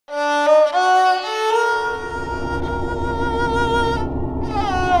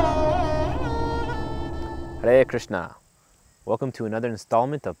Hare Krishna. Welcome to another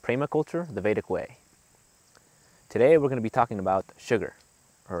installment of Premaculture, the Vedic Way. Today we're going to be talking about sugar,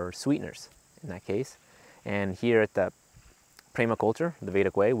 or sweeteners in that case. And here at the Premaculture, the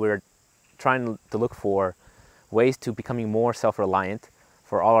Vedic Way, we're trying to look for ways to becoming more self-reliant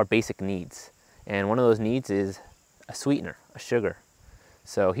for all our basic needs. And one of those needs is a sweetener, a sugar.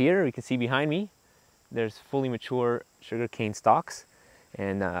 So here you can see behind me, there's fully mature sugarcane stalks.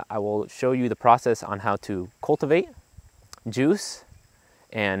 And I will show you the process on how to cultivate, juice,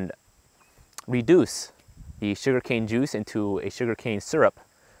 and reduce the sugarcane juice into a sugarcane syrup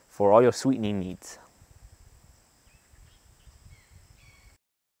for all your sweetening needs.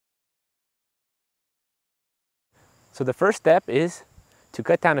 So the first step is to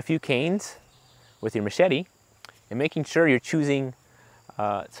cut down a few canes with your machete and making sure you're choosing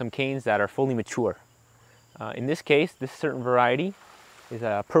some canes that are fully mature. In this case, this certain variety is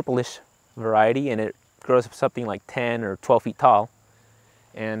a purplish variety, and it grows up something like 10 or 12 feet tall.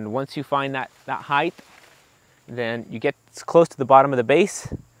 And once you find that height, then you get close to the bottom of the base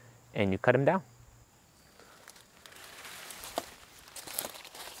and you cut them down.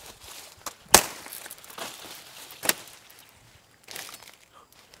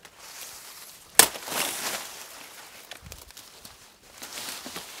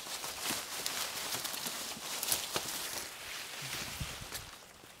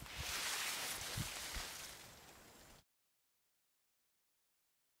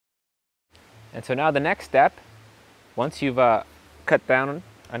 And so now the next step, once you've cut down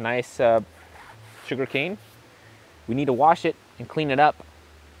a nice sugar cane, we need to wash it and clean it up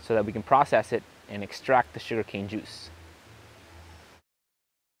so that we can process it and extract the sugarcane juice.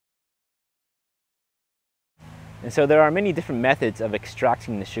 And so there are many different methods of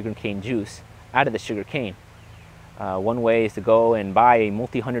extracting the sugarcane juice out of the sugarcane. One way is to go and buy a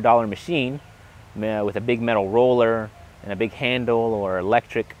multi-$100 machine with a big metal roller and a big handle or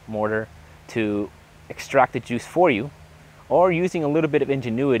electric mortar to extract the juice for you, or using a little bit of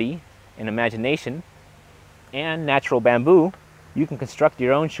ingenuity and imagination and natural bamboo, you can construct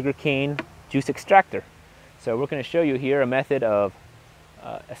your own sugarcane juice extractor. So we're going to show you here a method of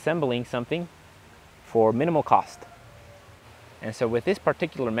assembling something for minimal cost. And so with this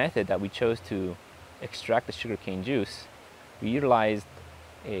particular method that we chose to extract the sugarcane juice, we utilized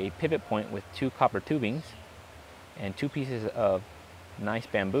a pivot point with 2 copper tubings and 2 pieces of nice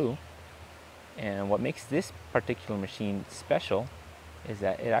bamboo. And what makes this particular machine special is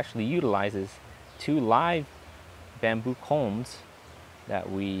that it actually utilizes 2 live bamboo culms that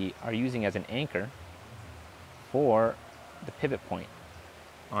we are using as an anchor for the pivot point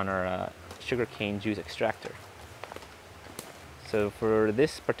on our sugarcane juice extractor. So for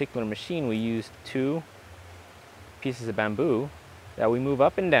this particular machine, we use 2 pieces of bamboo that we move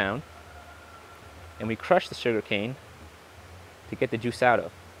up and down, and we crush the sugarcane to get the juice out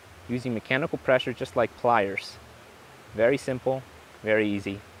of, using mechanical pressure just like pliers. Very simple, very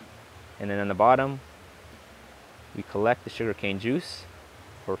easy. And then on the bottom, we collect the sugarcane juice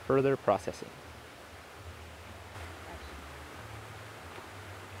for further processing.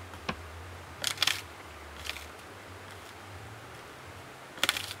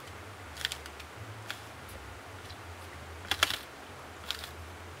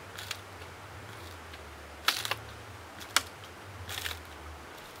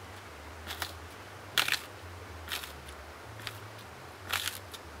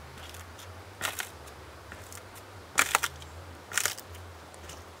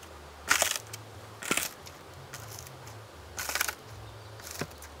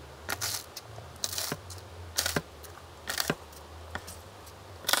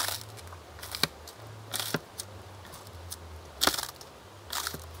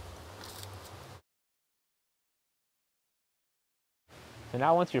 So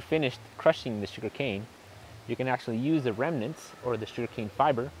now once you're finished crushing the sugarcane, you can actually use the remnants or the sugarcane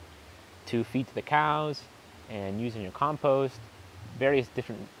fiber to feed to the cows and use in your compost, various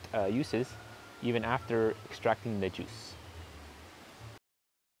different uses, even after extracting the juice.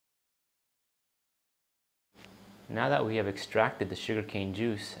 Now that we have extracted the sugarcane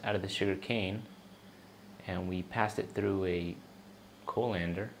juice out of the sugarcane and we passed it through a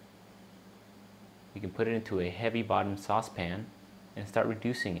colander, we can put it into a heavy bottom saucepan and start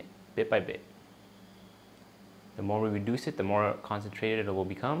reducing it bit by bit. The more we reduce it, the more concentrated it will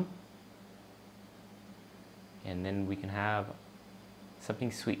become, and then we can have something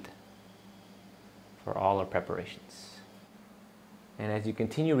sweet for all our preparations. And as you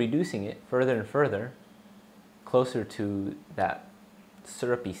continue reducing it further and further, closer to that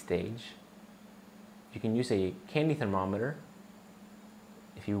syrupy stage, you can use a candy thermometer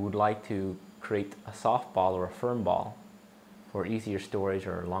if you would like to create a soft ball or a firm ball for easier storage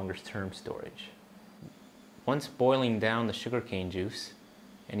or longer term storage. Once boiling down the sugarcane juice,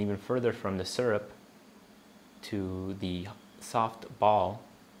 and even further from the syrup to the soft ball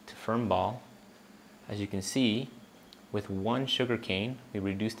to firm ball, as you can see, with one sugarcane, we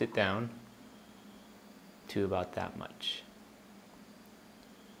reduced it down to about that much.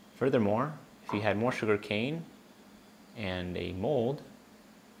 Furthermore, if you had more sugarcane and a mold,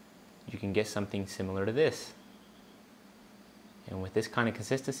 you can get something similar to this. And with this kind of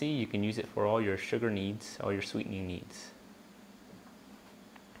consistency, you can use it for all your sugar needs, all your sweetening needs.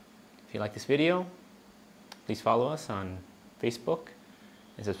 If you like this video, please follow us on Facebook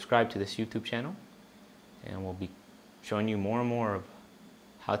and subscribe to this YouTube channel. And we'll be showing you more and more of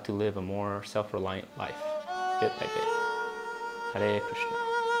how to live a more self-reliant life, bit by bit. Hare Krishna.